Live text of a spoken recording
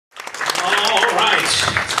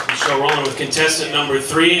So rolling with contestant number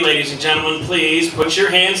 3, ladies and gentlemen, please put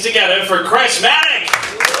your hands together for Chris Maddock.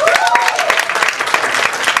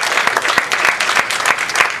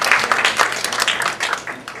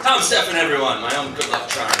 I'm Stefan, everyone, my own good luck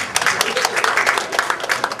charm.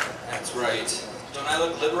 That's right. Don't I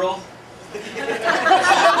look liberal? I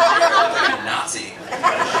look like a Nazi.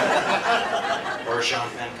 Or a Sean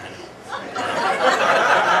Penn, kind of.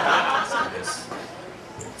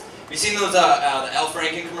 Have you seen those, the Al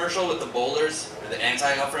Franken commercial with the bowlers? Or the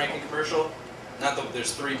anti-Al Franken commercial? Not the,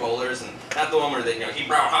 there's 3 bowlers, and not the one where they, he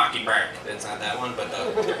brought hockey back. That's not that one, but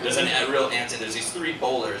there's a real anti, there's these 3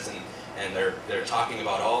 bowlers, and they're talking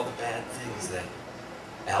about all the bad things that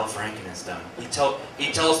Al Franken has done. He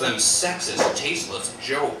tells them sexist, tasteless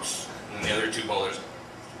jokes. And the other 2 bowlers.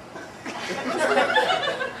 Because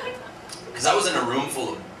I was in a room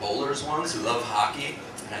full of bowlers once who love hockey,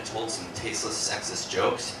 and I told some tasteless, sexist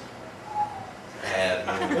jokes. Bad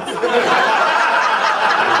move.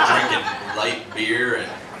 They were drinking light beer,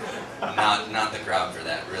 and not the crowd for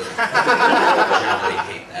that, really. I generally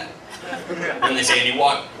hate that. And they say,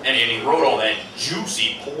 and he wrote all that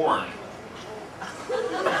juicy porn.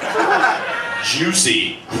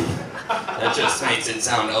 Juicy. That just makes it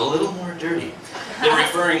sound a little more dirty. They're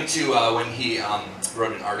referring to when he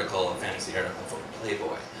wrote an article, a fantasy article for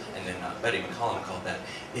Playboy, and then Betty McCollum called that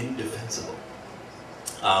indefensible.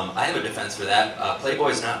 I have a defense for that.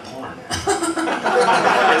 Playboy's not porn.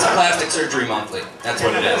 It's plastic surgery monthly. That's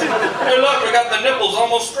what it is. Hey look, we got the nipples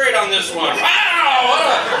almost straight on this one. Wow! What a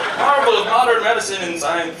marvel of modern medicine and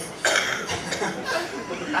science.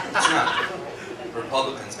 It's not.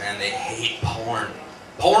 Republicans, man, they hate porn.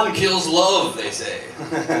 Porn kills love, they say.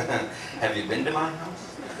 Have you been to my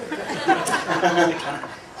house? It kind of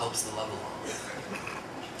helps the love along.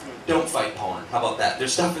 Don't fight porn. How about that?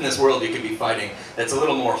 There's stuff in this world you could be fighting that's a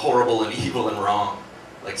little more horrible and evil and wrong.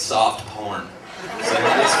 Like soft porn. Some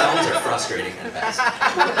of these films are frustrating at best.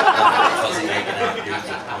 Fuzzy making out dudes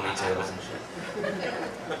with ponytails and shit.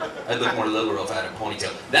 I'd look more liberal if I had a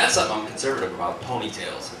ponytail. That's something I'm conservative about,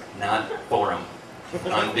 ponytails. Not for them.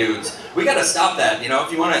 On dudes. We gotta stop that, you know,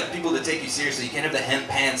 if you want people to take you seriously, you can't have the hemp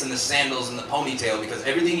pants and the sandals and the ponytail, because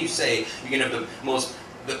everything you say, you can have the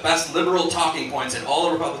best liberal talking points, and all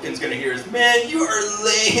the Republicans gonna hear is, man, you are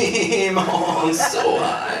lame. Oh, I'm so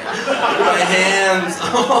high. My hands.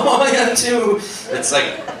 Oh, I got 2. It's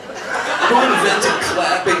like, who invented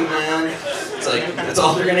clapping, man? It's like, that's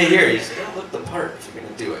all they're gonna hear. You just gotta look the part if you're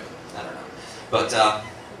gonna do it. I don't know. But,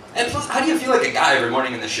 and plus, how do you feel like a guy every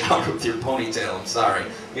morning in the shower with your ponytail? I'm sorry.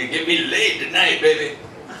 You're gonna get me laid tonight, baby.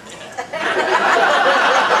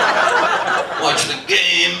 Watch the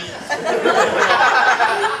game.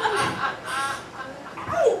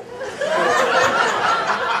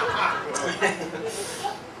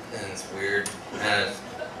 And it's weird.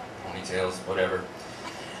 Ponytails, whatever.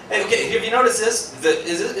 Hey, okay, have you noticed this?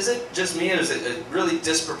 Is it just me, or is it a really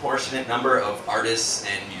disproportionate number of artists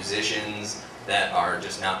and musicians that are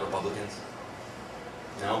just not Republicans?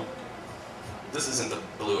 No? This isn't the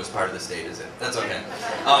bluest part of the state, is it? That's okay.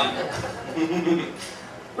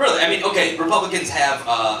 Really, I mean, okay, Republicans have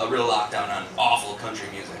a real lockdown on awful country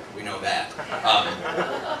music. We know that.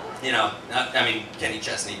 You know, Kenny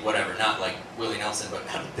Chesney, whatever, not like Willie Nelson, but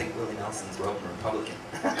I don't think Willie Nelson's a Republican.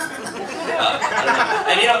 I don't know.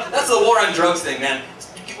 And you know, that's the war on drugs thing, man.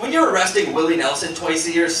 When you're arresting Willie Nelson twice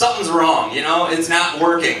a year, something's wrong, you know? It's not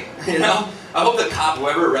working, you know? I hope the cop,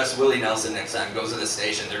 whoever arrests Willie Nelson next time, goes to the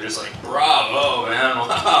station, they're just like, bravo, man,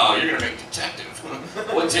 wow, you're gonna make detective.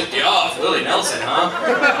 What tipped you off? Willie Nelson, huh?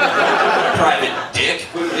 Private dick,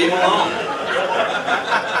 wouldn't leave him alone.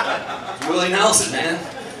 It's Willie Nelson, man.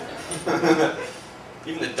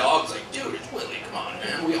 Even the dog's like, dude, it's Willie, come on,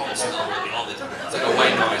 man. We all smell Willie all the time. It's like a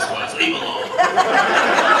white noise was, leave him alone.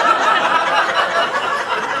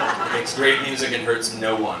 Makes great music and hurts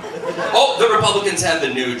no one. Oh, the Republicans have the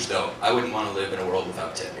Nuge, though. I wouldn't want to live in a world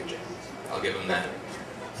without Ted Nugent. I'll give them that.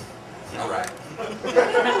 All right. You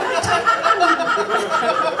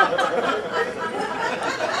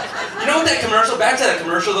know what that commercial, back to that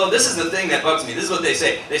commercial though, this is the thing that bugs me. This is what they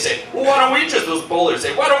say. They say, well, why don't we just, those bowlers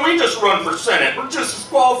say, why don't we just run for Senate? We're just as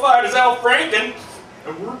qualified as Al Franken,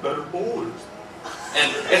 and we're better bowlers.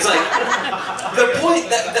 And it's like, the point,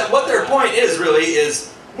 what their point is really is,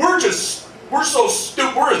 we're so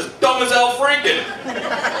stupid, we're as dumb as Al Franken.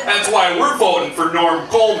 That's why we're voting for Norm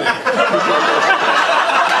Coleman.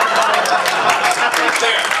 Right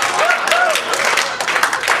there.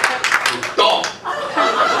 We're dumb.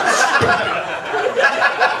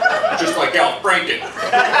 Just like Al Franken.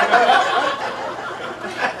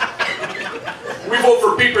 We vote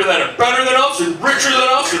for people that are better than us and richer than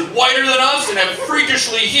us and whiter than us and have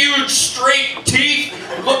freakishly huge, straight teeth.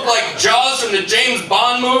 Look like Jaws from the James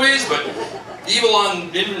Bond movies, but evil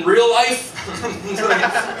in real life.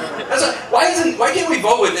 Why can't we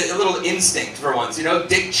vote with a little instinct for once? You know,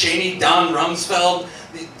 Dick Cheney, Don Rumsfeld,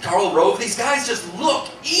 Karl Rove. These guys just look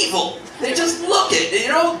evil. They just look it. You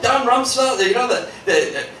know, Don Rumsfeld. You know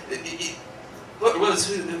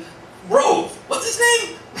Rove. What's his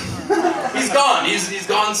name? He's gone. He's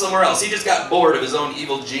gone somewhere else. He just got bored of his own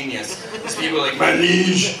evil genius. These people are like, my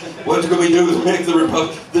liege, what can we do to make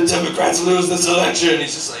the Democrats lose this election?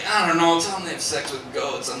 He's just like, I don't know, tell them they have sex with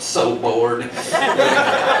goats. I'm so bored.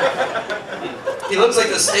 He looks like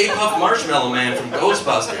the Stay Puft Marshmallow Man from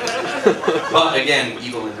Ghostbusters. But again,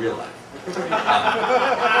 evil in real life.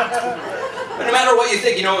 But no matter what you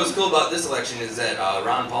think, you know what was cool about this election is that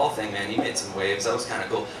Ron Paul thing, man, he made some waves. That was kind of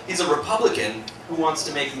cool. He's a Republican who wants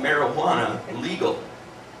to make marijuana legal.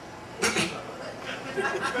 I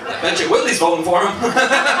bet you Willie's voting for him.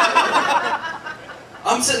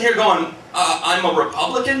 I'm sitting here going, I'm a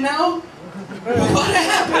Republican now? What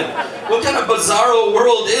happened? What kind of bizarro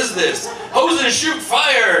world is this? Hoses shoot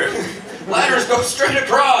fire. Ladders go straight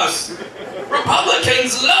across.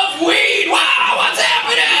 Republicans love weed! Wow, what's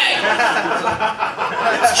happening?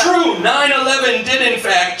 It's true, 9/11 did in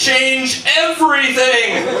fact change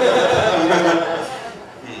everything!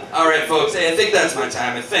 Alright folks, hey, I think that's my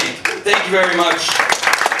time, I think. Thank you very much.